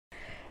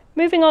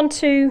Moving on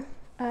to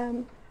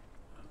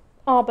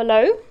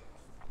Arborough,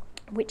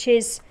 which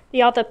is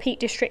the other Peak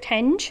District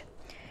henge.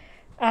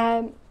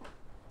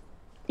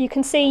 You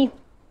can see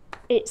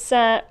it's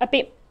a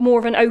bit more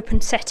of an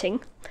open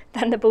setting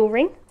than the Bull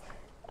Ring.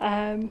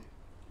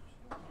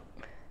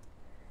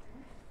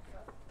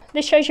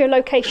 This shows you a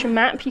location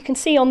map. You can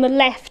see on the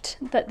left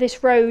that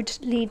this road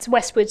leads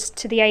westwards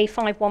to the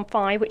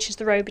A515, which is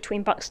the road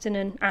between Buxton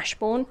and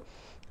Ashbourne.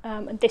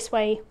 And this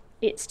way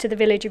it's to the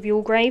village of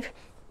Yulgrave.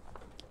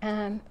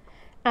 And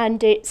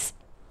it's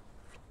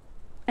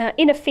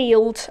in a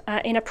field,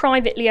 in a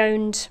privately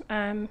owned,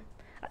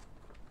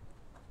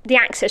 the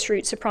access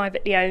routes are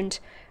privately owned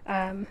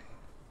to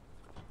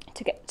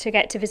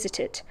get to visit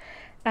it.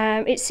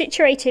 It's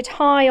situated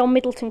high on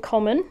Middleton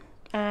Common,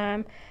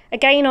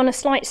 again on a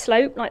slight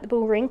slope like the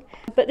Bull Ring,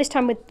 but this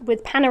time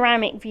with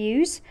panoramic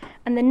views.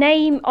 And the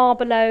name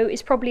Arborough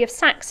is probably of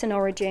Saxon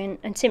origin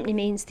and simply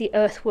means the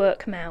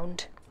earthwork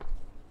mound.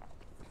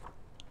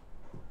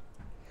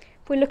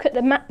 If we look at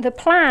the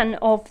plan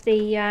of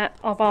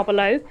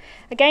Arborough,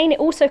 again it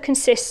also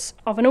consists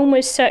of an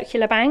almost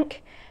circular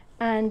bank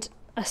and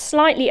a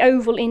slightly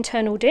oval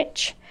internal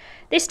ditch.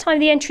 This time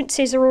the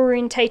entrances are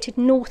orientated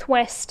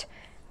northwest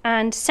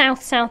and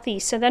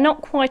south-southeast, so they're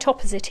not quite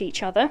opposite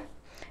each other.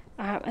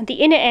 And the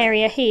inner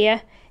area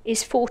here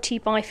is 40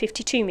 by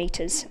 52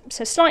 metres,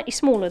 so slightly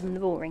smaller than the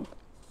Bull Ring.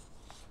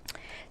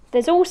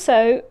 There's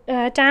also,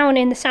 down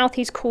in the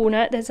southeast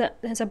corner, there's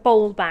a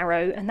bowl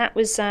barrow, and that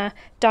was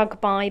dug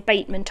by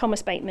Bateman,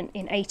 Thomas Bateman,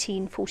 in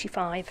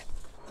 1845.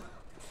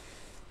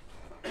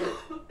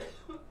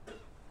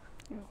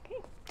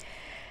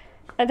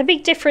 The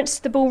big difference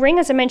to the Bull Ring,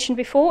 as I mentioned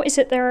before, is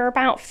that there are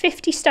about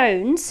 50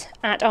 stones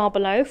at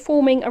Arborough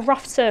forming a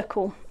rough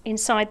circle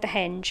inside the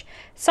henge.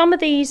 Some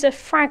of these are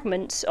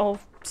fragments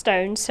of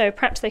stones, so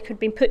perhaps they could have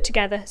been put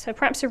together. So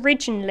perhaps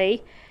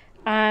originally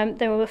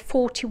there were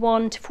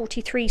 41 to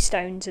 43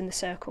 stones in the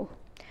circle.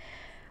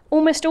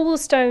 Almost all the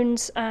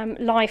stones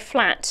lie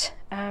flat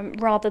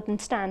rather than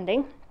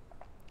standing,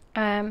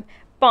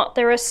 but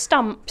there are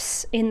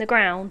stumps in the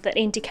ground that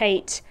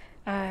indicate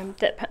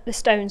that the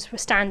stones were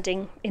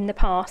standing in the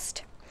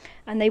past,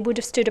 and they would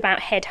have stood about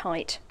head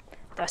height.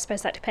 Though I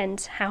suppose that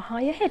depends how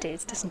high your head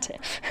is, doesn't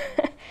it?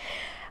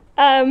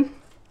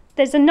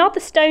 There's another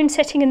stone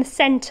setting in the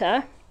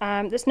centre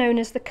that's known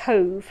as the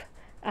Cove,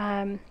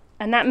 and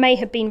that may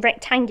have been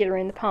rectangular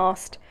in the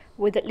past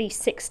with at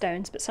least 6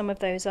 stones, but some of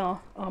those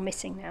are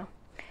missing now.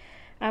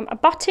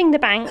 Abutting the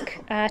bank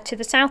to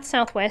the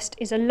south-southwest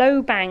is a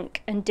low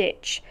bank and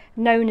ditch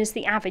known as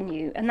the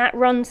Avenue, and that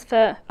runs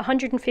for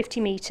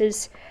 150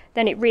 metres,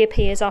 then it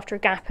reappears after a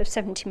gap of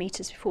 70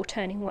 metres before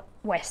turning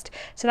west.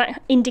 So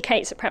that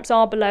indicates that perhaps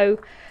Arborough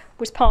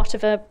was part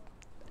of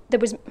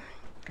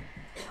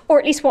or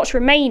at least what's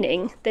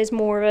remaining, there's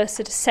more of a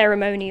sort of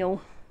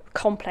ceremonial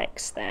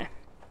complex there.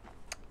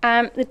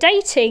 The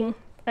dating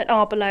at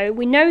Arborough,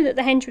 we know that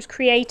the henge was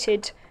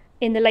created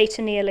in the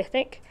later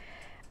Neolithic,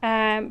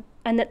 and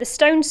that the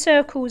stone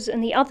circles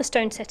and the other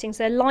stone settings,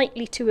 they're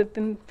likely to have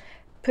been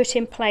put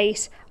in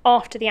place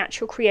after the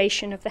actual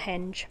creation of the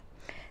henge.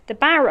 The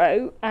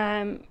barrow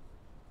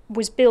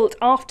was built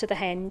after the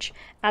henge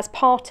as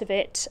part of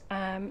it,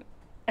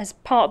 as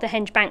part of the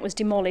henge bank was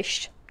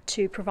demolished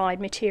to provide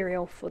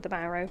material for the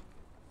barrow.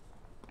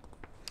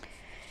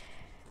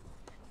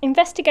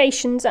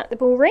 Investigations at the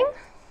Bull Ring.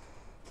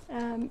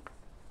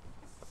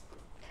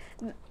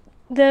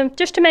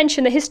 Just to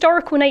mention, the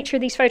historical nature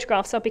of these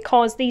photographs are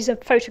because these are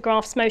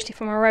photographs mostly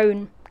from our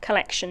own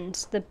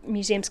collections, the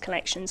museum's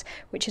collections,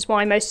 which is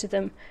why most of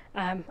them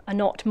are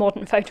not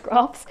modern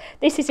photographs.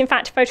 This is in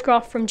fact a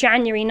photograph from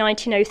January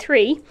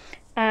 1903,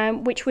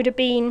 which would have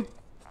been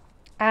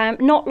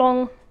not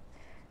long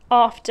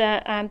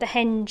after the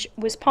henge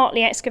was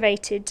partly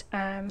excavated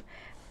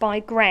by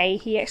Gray.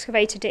 He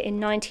excavated it in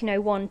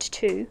 1901 to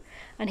 2.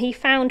 And he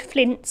found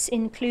flints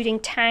including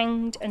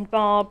tanged and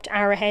barbed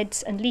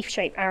arrowheads and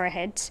leaf-shaped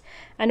arrowheads,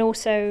 and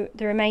also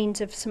the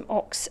remains of some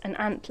ox and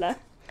antler.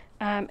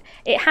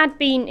 It had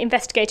been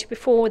investigated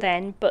before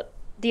then, but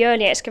the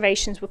early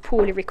excavations were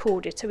poorly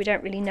recorded, so we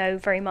don't really know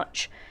very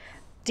much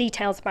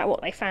details about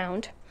what they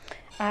found.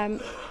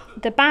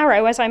 The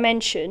barrow, as I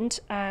mentioned,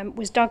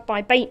 was dug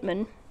by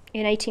Bateman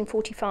in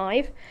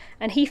 1845,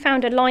 and he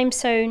found a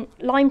limestone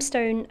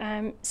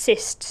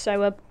cist,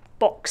 so a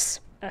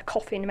box, a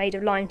coffin made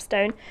of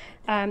limestone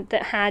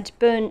that had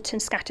burnt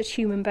and scattered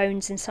human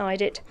bones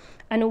inside it,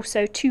 and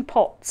also 2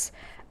 pots,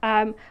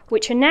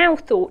 which are now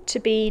thought to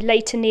be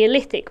later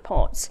Neolithic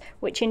pots,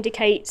 which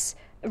indicates,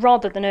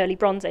 rather than early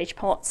Bronze Age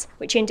pots,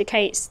 which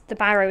indicates the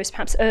barrow is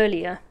perhaps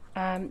earlier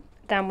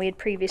than we had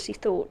previously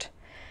thought.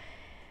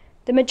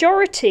 The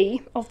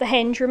majority of the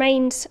henge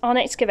remains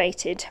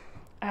unexcavated,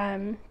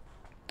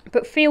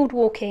 but field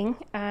walking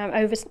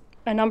over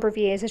a number of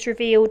years has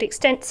revealed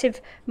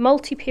extensive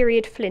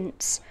multi-period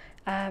flints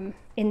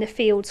in the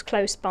fields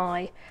close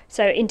by,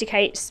 so it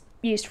indicates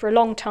used for a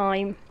long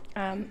time,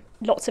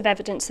 lots of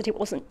evidence that it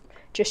wasn't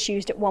just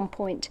used at one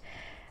point.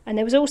 And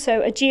there was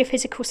also a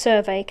geophysical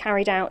survey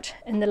carried out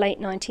in the late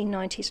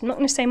 1990s. I'm not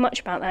going to say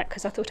much about that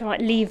because I thought I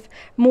might leave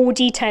more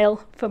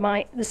detail for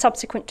the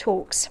subsequent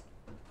talks.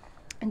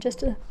 And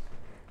just a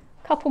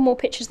couple more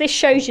pictures. This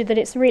shows you that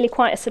it's really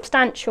quite a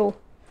substantial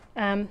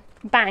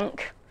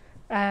bank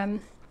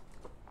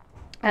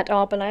at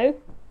Arborough.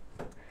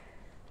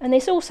 And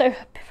this also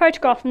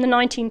photograph from the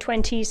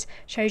 1920s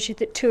shows you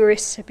that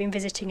tourists have been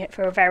visiting it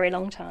for a very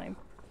long time.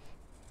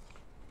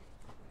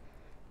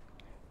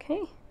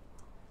 Okay.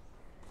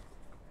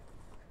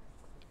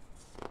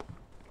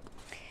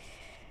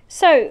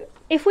 So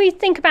if we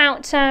think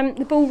about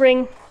the Bull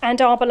Ring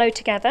and Arborough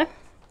together,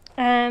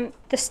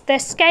 their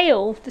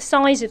scale, the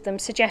size of them,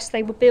 suggests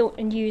they were built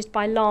and used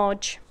by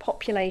large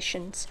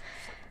populations.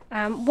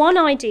 One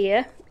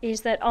idea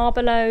is that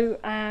Arborough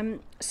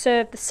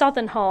served the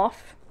southern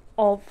half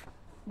of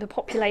the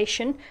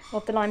population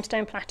of the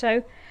limestone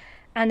plateau,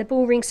 and the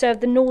Bull Ring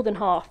served the northern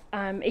half,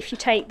 if you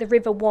take the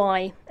River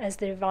Wye as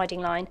the dividing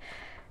line.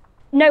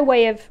 No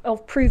way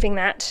of proving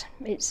that,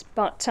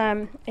 but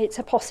it's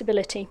a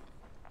possibility.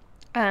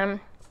 And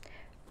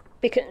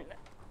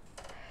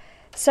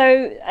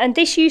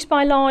this use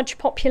by large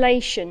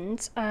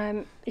populations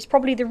is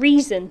probably the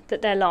reason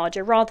that they're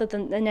larger, rather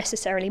than they're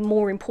necessarily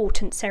more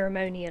important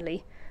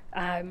ceremonially.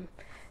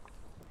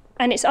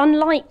 And it's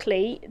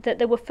unlikely that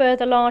there were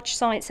further large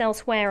sites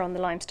elsewhere on the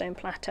limestone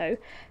plateau,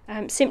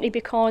 simply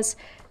because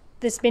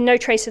there's been no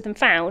trace of them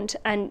found,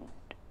 and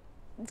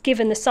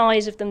given the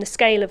size of them, the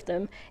scale of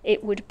them,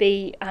 it would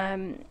be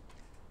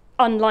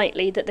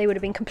unlikely that they would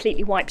have been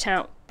completely wiped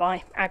out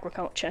by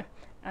agriculture.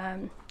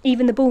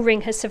 Even the Bull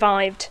Ring has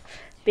survived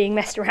being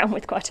messed around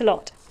with quite a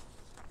lot.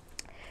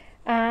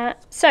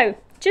 So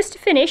just to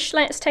finish,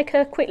 let's take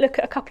a quick look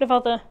at a couple of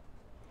other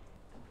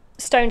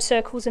stone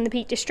circles in the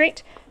Peak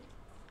District.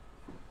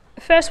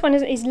 The first one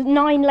is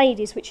Nine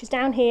Ladies, which is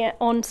down here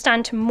on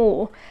Stanton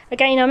Moor.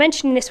 Again, I'm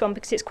mentioning this one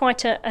because it's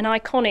quite an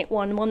iconic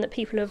one that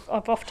people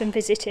have often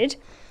visited.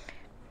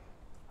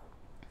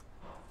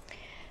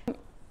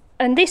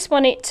 And this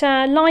one, it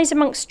lies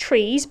amongst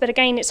trees, but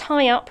again it's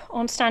high up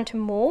on Stanton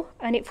Moor,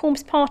 and it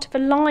forms part of a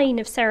line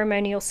of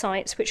ceremonial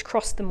sites which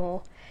cross the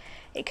moor.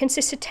 It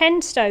consists of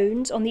 10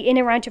 stones on the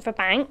inner edge of a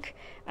bank.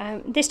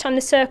 This time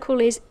the circle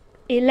is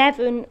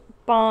 11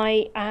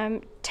 by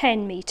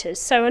 10 metres,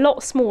 so a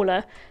lot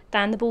smaller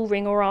than the Bull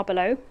Ring or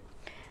Arborough.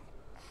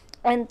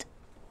 And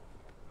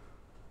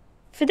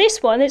for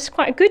this one, it's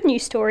quite a good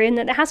news story in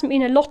that there hasn't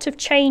been a lot of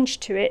change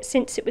to it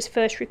since it was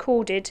first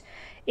recorded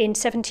in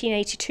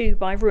 1782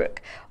 by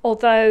Rooke,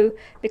 although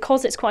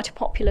because it's quite a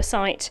popular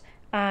site,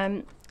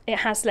 it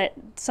has the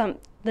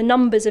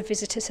numbers of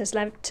visitors has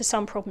led to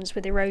some problems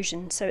with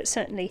erosion, so it's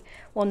certainly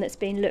one that's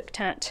been looked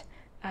at,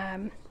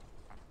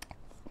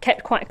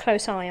 kept quite a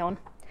close eye on.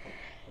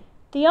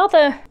 The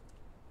other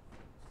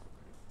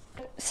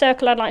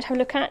circle I'd like to have a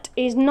look at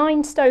is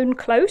Nine Stone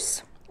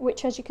Close,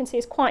 which, as you can see,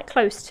 is quite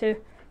close to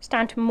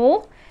Stanton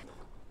Moor.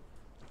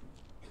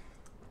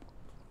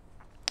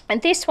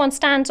 And this one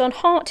stands on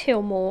Hart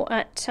Hill Moor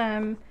at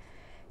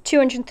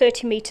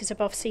 230 metres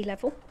above sea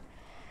level.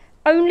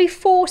 Only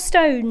 4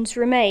 stones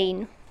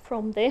remain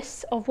from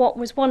this, of what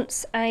was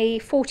once a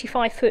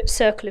 45-foot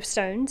circle of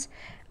stones,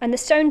 and the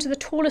stones are the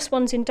tallest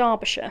ones in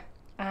Derbyshire.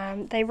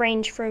 They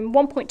range from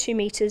 1.2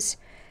 metres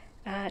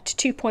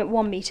to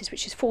 2.1 metres,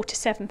 which is 4 to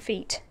 7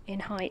 feet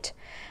in height.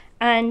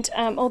 And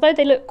although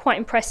they look quite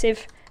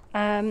impressive,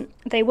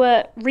 they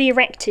were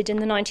re-erected in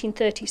the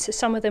 1930s, so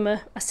some of them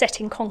are set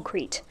in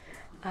concrete,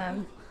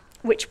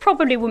 which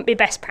probably wouldn't be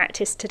best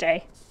practice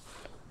today.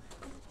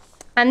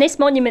 And this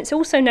monument's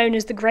also known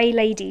as the Grey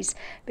Ladies,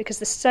 because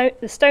the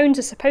stones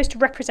are supposed to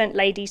represent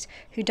ladies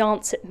who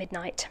dance at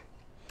midnight.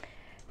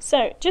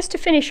 So just to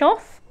finish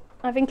off,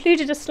 I've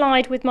included a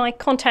slide with my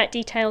contact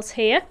details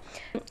here.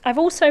 I've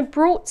also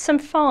brought some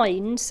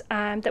finds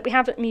that we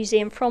have at the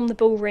museum from the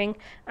Bull Ring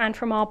and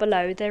from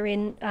Arborough. They're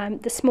in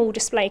the small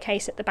display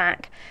case at the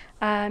back.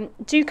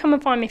 Do come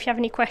and find me if you have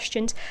any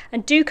questions,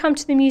 and do come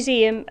to the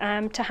museum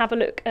to have a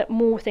look at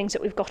more things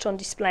that we've got on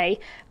display.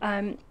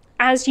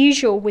 As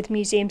usual with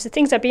museums, the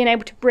things I've been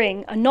able to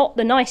bring are not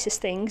the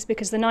nicest things,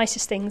 because the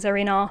nicest things are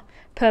in our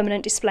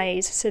permanent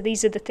displays. So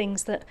these are the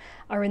things that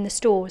are in the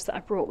stores that I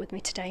brought with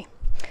me today.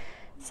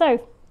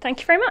 So,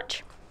 thank you very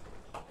much.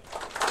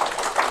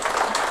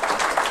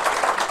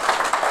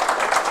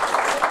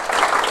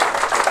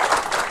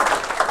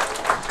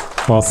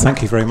 Well,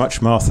 thank you very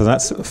much, Martha.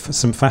 That's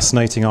some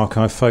fascinating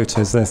archive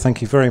photos there.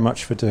 Thank you very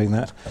much for doing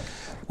that.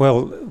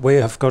 Well, we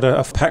have got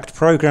a packed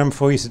programme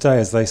for you today,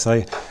 as they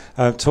say.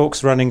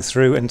 Talks running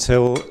through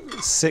until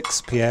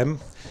 6 p.m.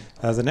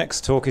 The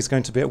next talk is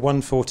going to be at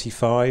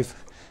 1:45,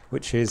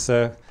 which is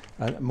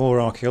more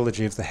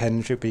archaeology of the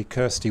Henge. It'll be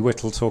Kirsty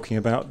Whittle talking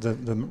about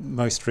the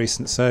most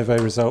recent survey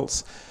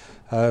results.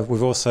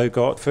 We've also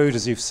got food,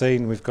 as you've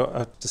seen. We've got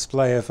a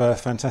display of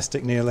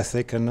fantastic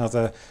Neolithic and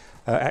other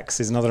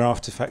axes and other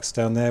artefacts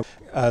down there.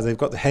 They've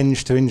got the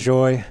Henge to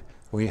enjoy.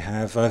 We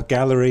have a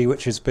gallery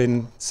which has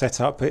been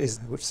set up,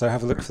 so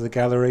have a look for the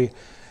gallery.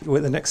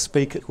 The next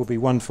speaker will be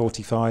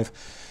 1:45.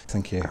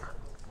 Thank you.